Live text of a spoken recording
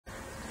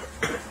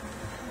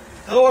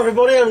Hello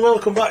everybody and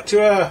welcome back to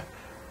the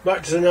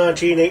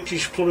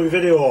 1980s plumbing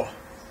video,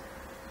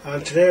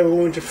 and today we're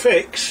going to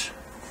fix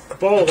a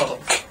ball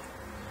valve.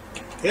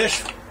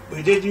 Yes,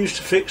 we did used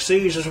to fix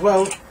these as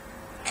well.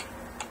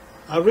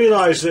 I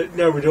realise that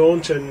now we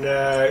don't, and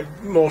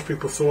most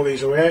people throw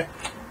these away,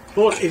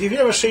 but if you've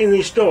never seen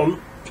these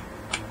done,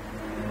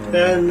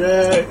 then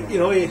you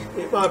know,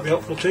 it might be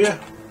helpful to you.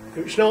 If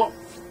it's not,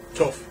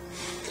 tough.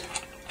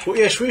 But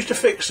yes, we used to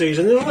fix these,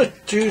 and the only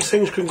two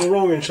things can go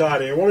wrong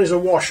inside here. One is a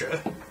washer,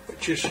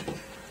 which is a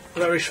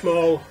very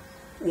small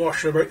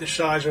washer about the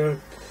size of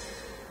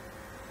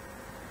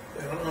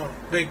a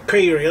big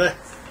pea really,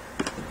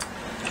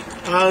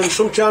 and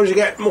sometimes you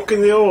get muck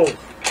in the hole.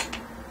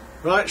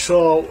 Right,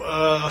 so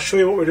I'll show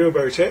you what we do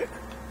about it.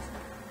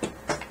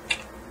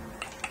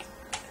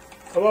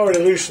 I've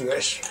already loosened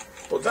this,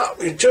 but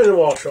that, you turn the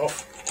water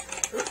off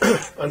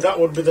and that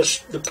would be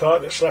the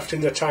part that's left in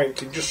the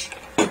tank. You just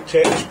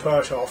take this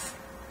part off,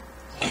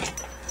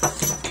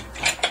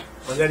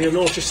 and then you'll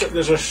notice that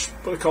there's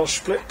what we call a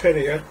split pin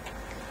here.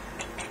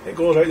 It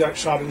goes out that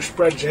side and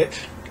spreads it.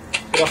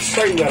 But I've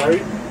straightened that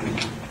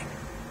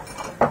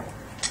out,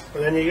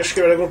 and then you just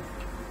give it a good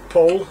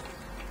pull.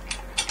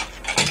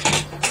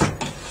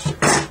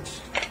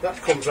 That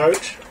comes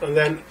out, and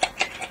then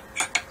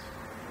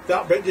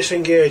that bit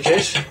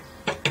disengages.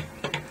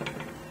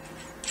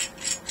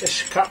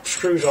 This cap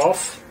screws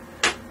off,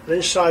 and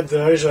inside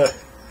there is a,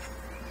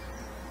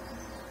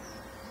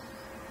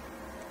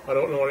 I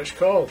don't know what it's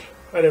called.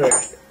 Anyway,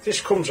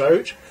 this comes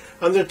out,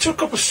 and there are a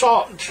couple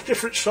of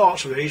different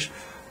sorts of these.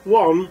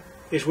 One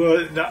is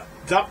where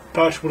that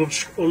part will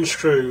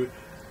unscrew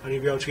and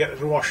you'll be able to get to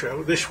the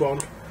washer. This one,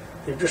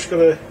 you've just got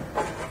to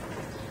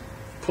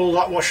pull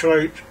that washer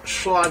out,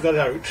 slide that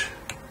out,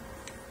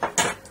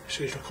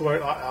 see, it'll come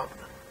out like that,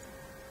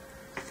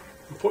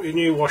 and put your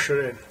new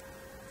washer in.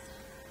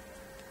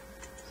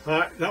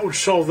 That would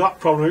solve that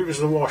problem if it was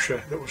the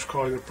washer that was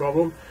causing the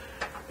problem.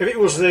 If it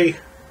was the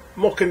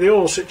muck in the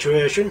hole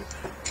situation,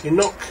 you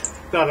knock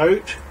that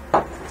out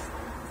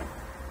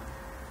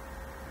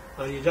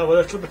and you'd have a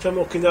little bit of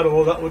muck in that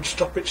hole that would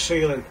stop it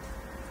sealing.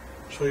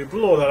 So you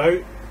blow that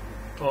out,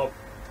 or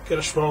get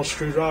a small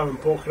screwdriver and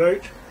poke it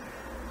out,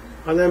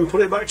 and then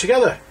put it back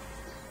together.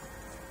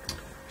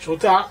 So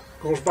that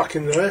goes back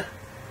in there,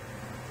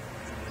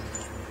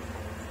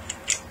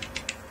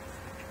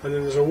 and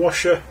then there's a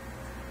washer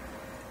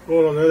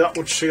going on there that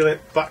would seal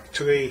it back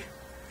to the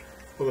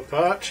other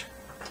part.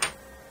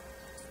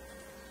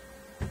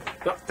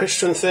 That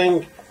piston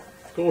thing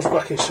goes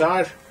back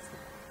inside,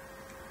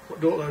 but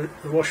don't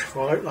let the washer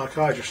fall out like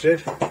I just did.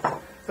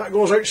 That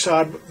goes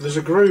outside, but there's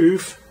a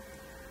groove,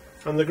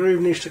 and the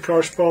groove needs to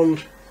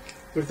correspond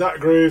with that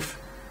groove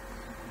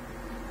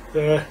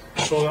there,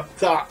 so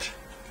that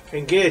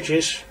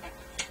engages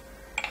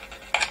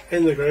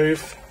in the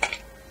groove,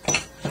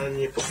 and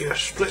you put your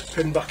split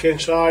pin back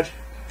inside.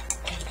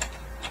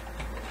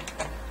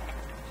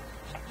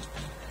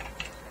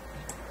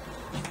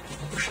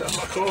 Push that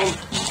back on.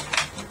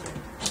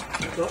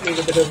 Not need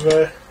a bit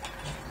of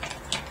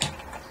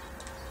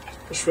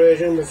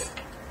persuasion with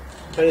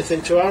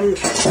anything to hand.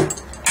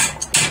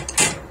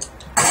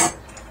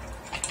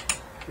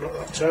 Not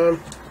that time.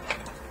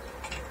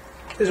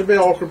 It's a bit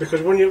awkward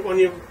because when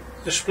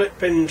the split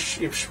pins,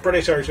 you've spread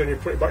it out and you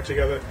put it back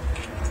together.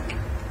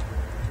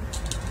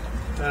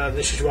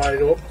 This is why I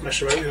don't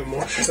mess around with them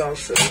much.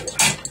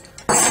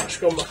 That's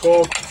gone back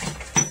on.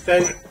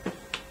 Then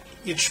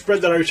you'd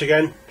spread that out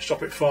again,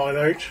 stop it falling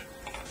out.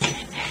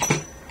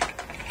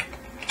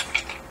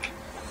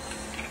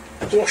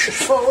 The washers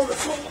fall on the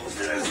floor,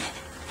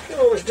 they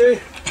always do.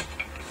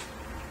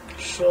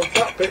 So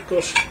that bit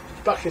goes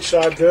back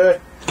inside there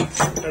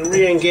and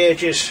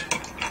re-engages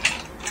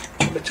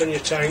a bit on your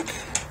tank.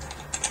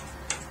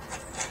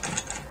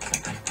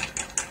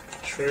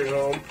 Screws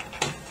on,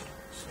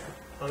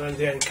 and then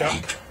the end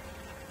cap,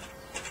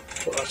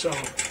 put that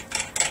on,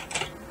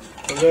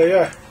 and there,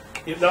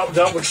 yeah,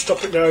 that would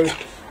stop it now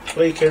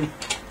leaking,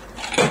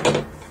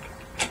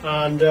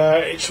 and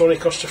it's only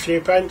cost a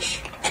few pence.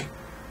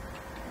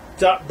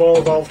 That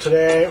ball valve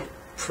today,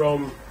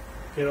 from,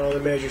 you know, the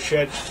major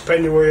sheds,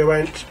 depending where you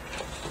went,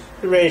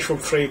 they range from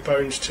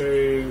 £3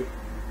 to,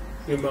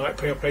 you might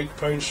pay up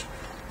 £8,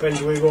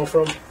 depends where you go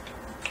from.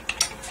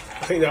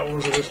 I think that one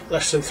was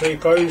less than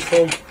 £3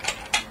 from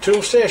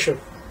Tool Station,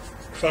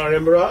 if I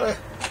remember rightly.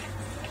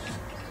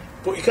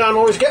 But you can't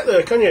always get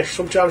there, can you?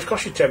 Sometimes it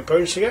costs you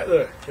 £10 to get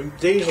there in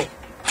diesel.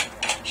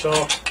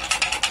 So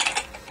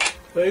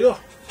there you go.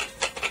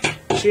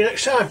 See you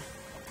next time.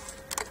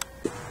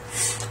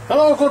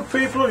 Hello good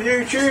people of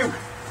YouTube.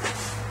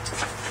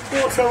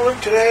 We're going to have a look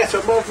today at a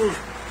modern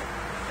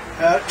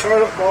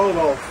toilet ball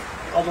valve.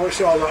 Although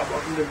it's all that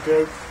modern, they've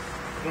been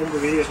a number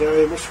of years now.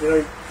 It must be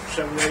around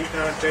 7, 8,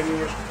 9, 10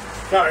 years.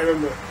 Can't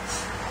remember.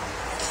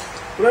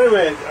 But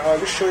anyway, I'll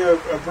just show you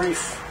a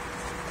brief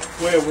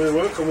way of the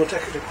work, and we'll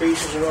take it to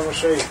pieces and have a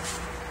see.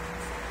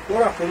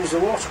 What happens, the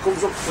water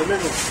comes up to the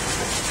middle.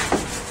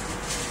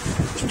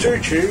 There's two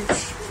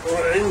tubes, or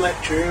an inlet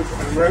tube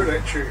and an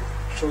outlet tube.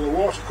 So the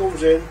water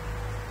comes in,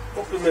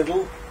 up the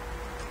middle,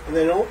 and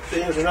then up,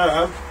 there's an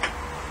arm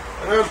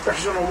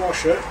presses on a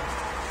washer,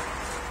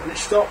 and it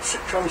stops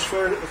it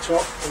transferring at the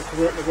top and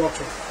coming out the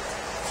bottom.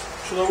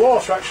 So the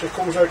water actually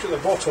comes out at the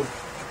bottom.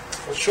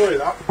 I'll show you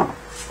that.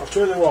 I'll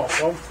turn the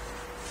water on.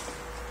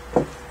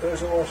 There's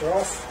the water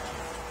off.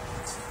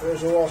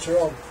 There's the water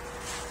on.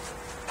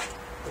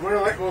 And when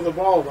I let go of the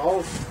ball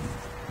valve,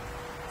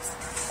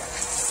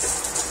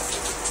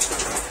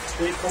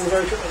 it comes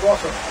out at the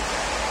bottom.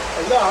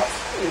 And that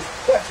is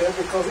better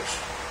because it's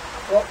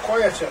a lot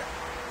quieter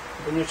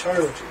than your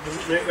toilet. It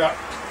doesn't make that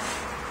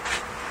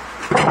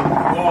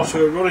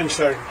water running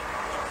sound.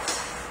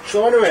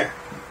 So anyway,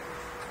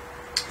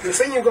 the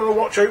thing you've got to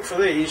watch out for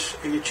these,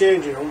 if you're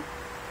changing them,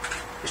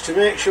 is to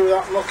make sure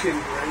that locking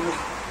ring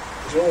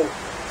is on.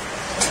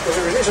 Because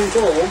if it isn't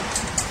on,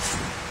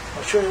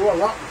 I'll show you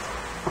what'll happen.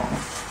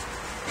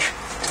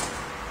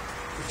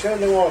 You turn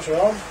the water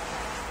on,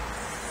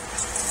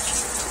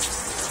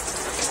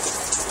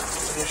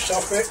 and you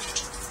stop it,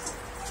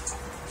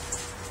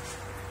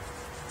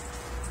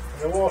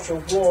 and the water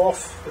will blow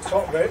off the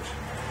top bit.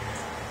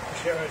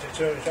 Let's get ready to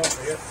turn it off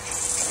here.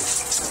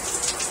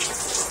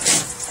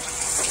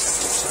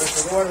 And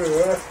it'll go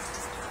everywhere.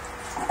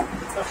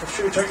 That'll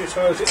shoot out your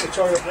toilet at the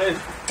toilet lid.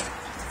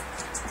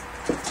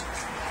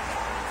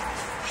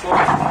 So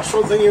that's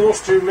one thing you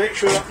must do, make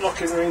sure that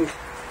locking ring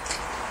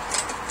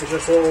is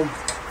at home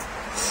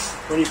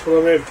when you put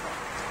them in.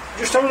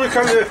 Just have a look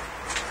how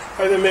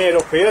they're made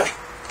up here.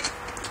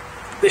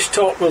 This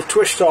top will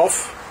twist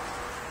off,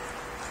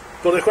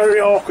 but they're very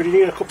awkward. You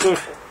need a couple of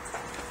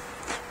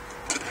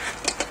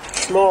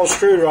small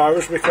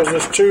screwdrivers because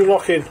there's two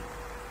locking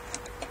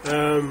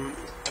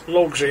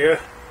lugs here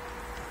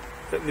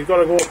that they've got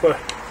to go up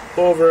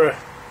over a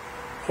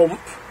hump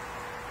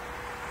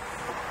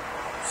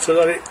so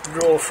that it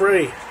draw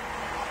free.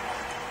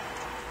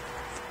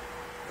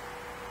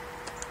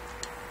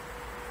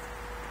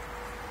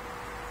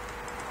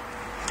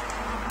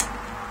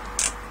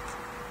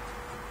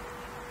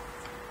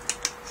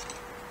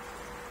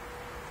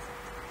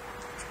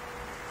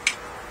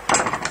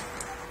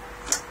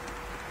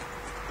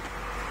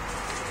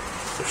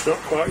 Just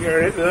not quite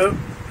getting it there.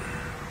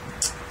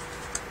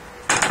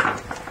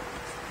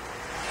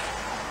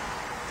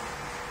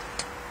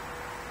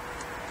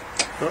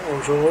 That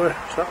one's over,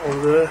 that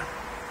one there.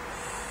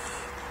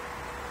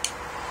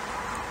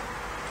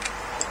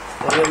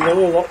 And then the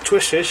whole lot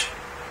twists,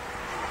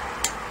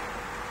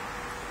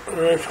 and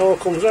then it all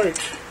comes out.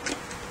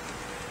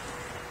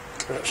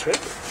 That's it.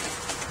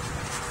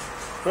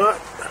 Right,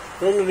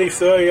 underneath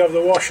there you have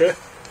the washer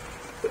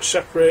that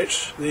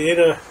separates the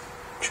inner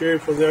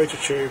tube from the outer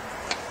tube.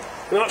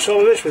 And that's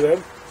all it is with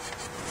them.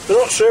 They're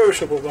not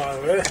serviceable, by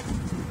the way.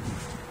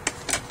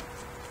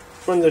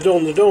 When they're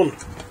done, they're done.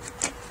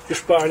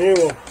 Just buy a new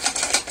one.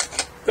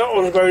 That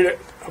one's about it.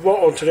 I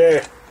bought one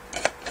today.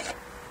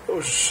 It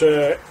was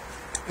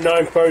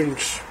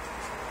 £9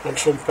 and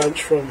some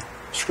pence from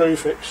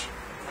Screwfix.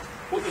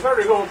 But they're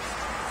very good.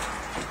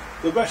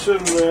 They're better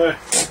than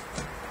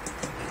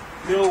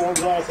the old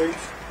ones, I think.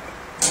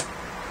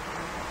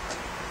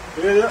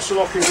 Yeah, that's the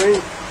locking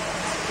ring.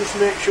 Just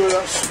make sure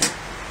that's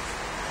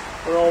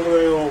all the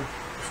way along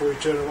before you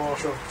turn the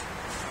water on.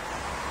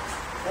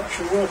 That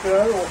should work it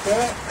out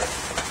okay.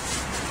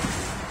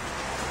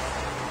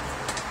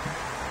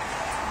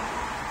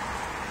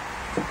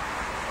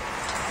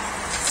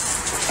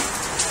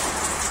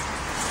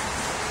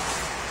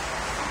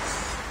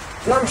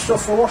 Grand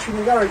stuff for washing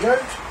the garage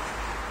out.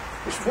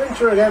 It's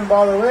winter again,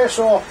 by the way,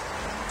 so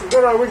we've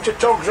got our winter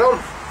togs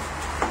on,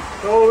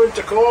 all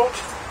winter coat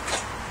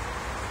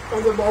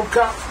and the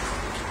bobcat.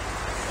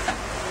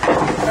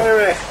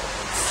 Anyway,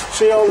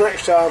 see you all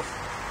next time.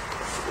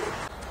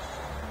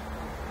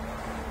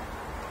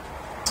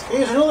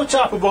 Here's another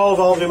type of ball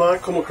valve you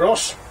might come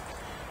across.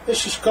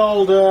 This is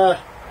called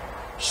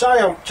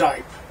Siamp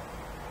type.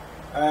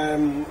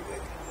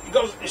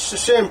 It's the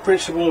same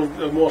principle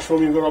of most of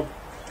them.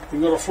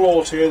 You've got a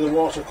float here, the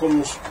water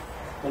comes,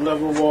 the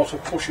level water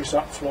pushes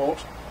that float,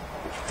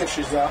 which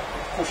pushes that,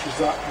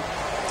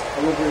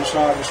 the rubber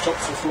inside and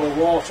stops the flow of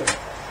water.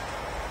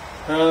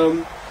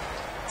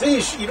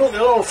 These, you don't get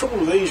a lot of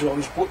trouble with these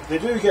ones, but they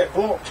do get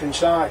blocked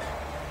inside.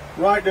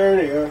 Right down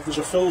here there's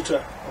a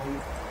filter,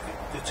 and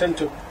they tend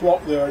to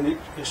block there, and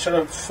instead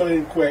of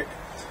filling quick,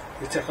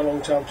 they take a long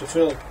time to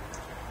fill.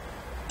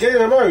 Getting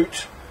them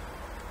out,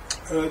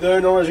 they're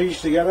not as easy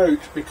to get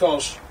out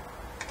because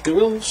they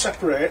will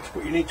separate,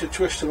 but you need to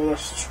twist them on a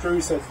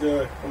screw thread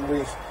there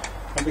underneath.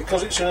 And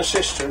because it's in a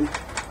cistern,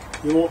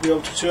 you won't be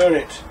able to turn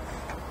it.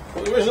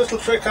 But there is a little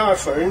trick I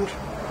found.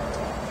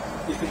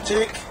 You can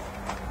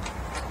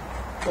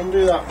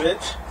undo that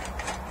bit.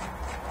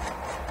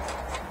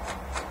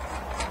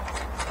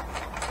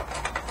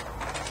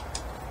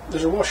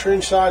 There's a washer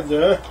inside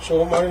there,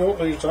 so I won't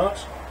leave that.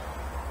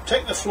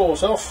 Take the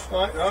float off,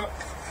 like that.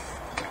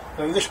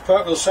 And this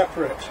part will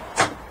separate,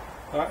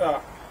 like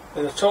that.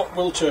 Then the top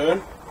will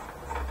turn.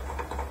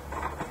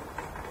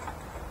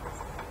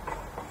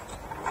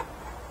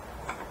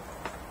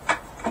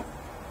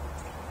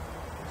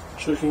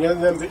 So you can get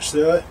them bits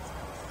there,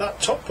 that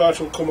top part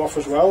will come off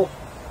as well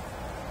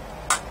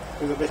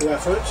with a bit of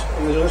effort,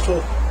 and there's a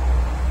little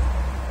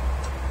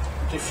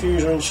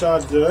diffuser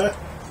inside there.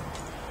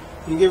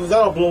 You can give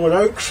that a blowing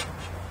out,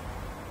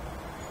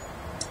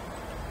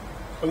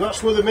 and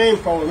that's where the main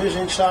problem is,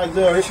 inside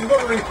there. If you've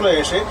got to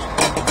replace it,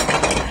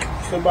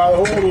 you can buy a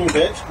whole new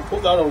bit and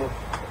put that on,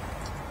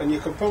 and you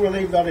can probably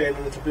leave that in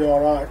and it'll be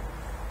alright.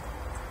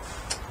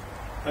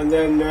 And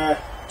then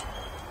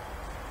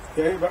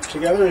get it back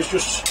together is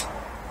just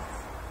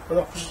an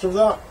opposite of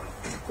that.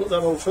 Put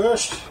that on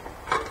first.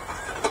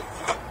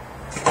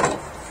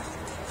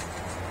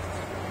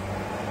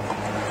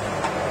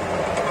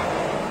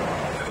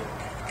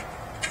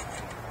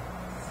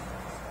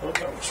 Oh,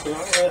 that was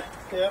that there.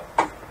 Yeah.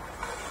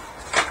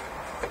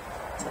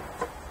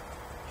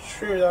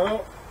 Screw that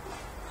up.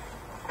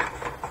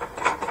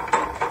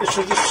 This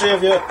will just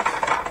save you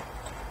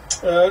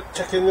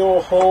taking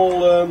the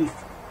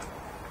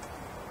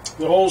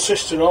whole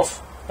cistern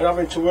off and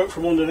having to work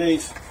from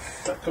underneath.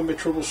 That can be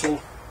troublesome.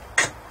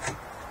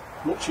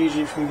 Much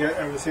easier if you can get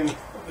everything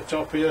at the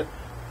top here.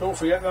 Don't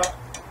forget that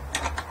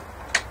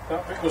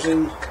bit goes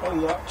in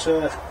on that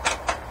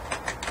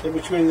in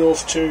between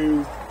those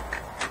two,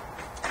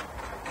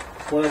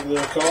 whatever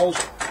they're called,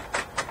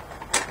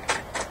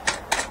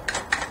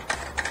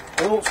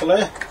 and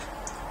hopefully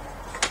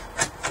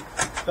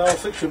that'll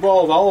fix your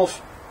ball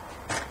valve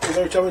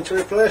without having to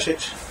replace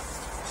it.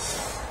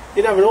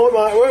 You never know, it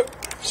might work.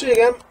 See you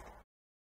again.